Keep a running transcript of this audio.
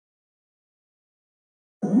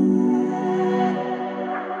It's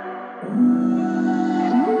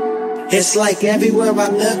like everywhere I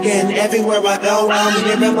look and everywhere I go, I'm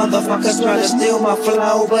hearing motherfuckers trying to steal my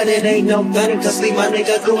flow. But it ain't no thing, cause leave my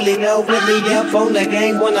nigga Coolio with me up on the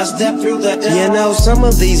game when I step through the door. You know, some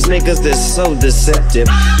of these niggas, they're so deceptive,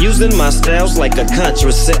 using my styles like a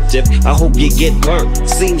contraceptive. I hope you get burnt,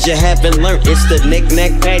 seems you haven't learned. It's the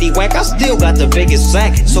knick-knack, paddywhack, I still got the biggest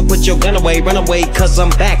sack. So put your gun away, run away, cause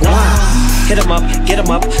I'm back. Wow. Hit 'em up, get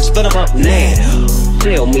 'em up, split 'em up now.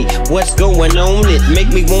 Tell me what's going on, it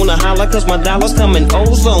make me wanna holler cause my dollars come in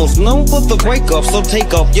ozones. Known for the break off, so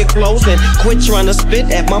take off your clothes and quit trying to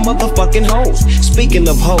spit at my motherfucking hoes. Speaking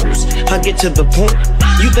of hoes, I get to the point.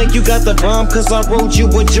 You think you got the bomb cause I rode you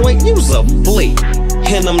a joint? You's a flea,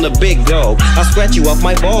 and I'm the big dog. I scratch you off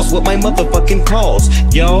my balls with my motherfucking paws.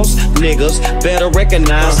 Y'all's niggas better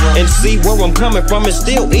recognize and see where I'm coming from. It's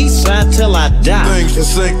still east side till I die. Things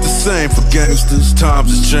just ain't the same for gangsters.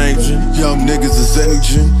 Times is changing. Young niggas is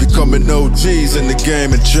aging, becoming OGs in the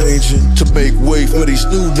game and changing to make way for these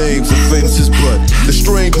new names and faces. But the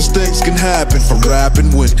strangest things can happen from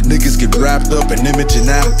rapping when niggas get wrapped up in image and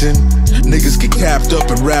acting. Niggas get capped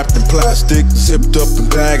up and wrapped in plastic, zipped up in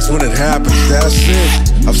bags when it happens. That's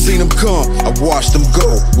it. I've seen them come, I've watched them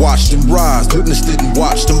go, watched them rise, witnessed it and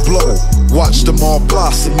watched them blow. Watched them all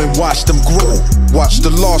blossom and watched them grow. Watched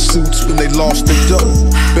the lawsuits when they lost their dough.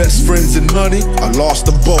 Best friends and money, I lost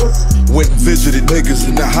them both. Went and visited niggas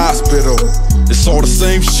in the hospital. It's all the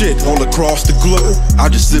same shit all across the globe. I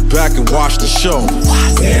just sit back and watch the show.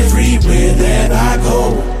 Everywhere that I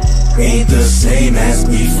go ain't the same as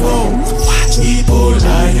before. People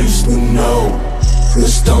I used to know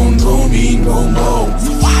just don't know me no more.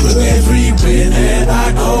 But everywhere that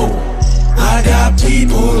I go, I got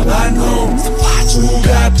people I know who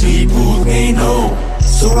got people they know.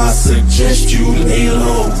 So I suggest you lay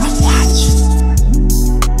low.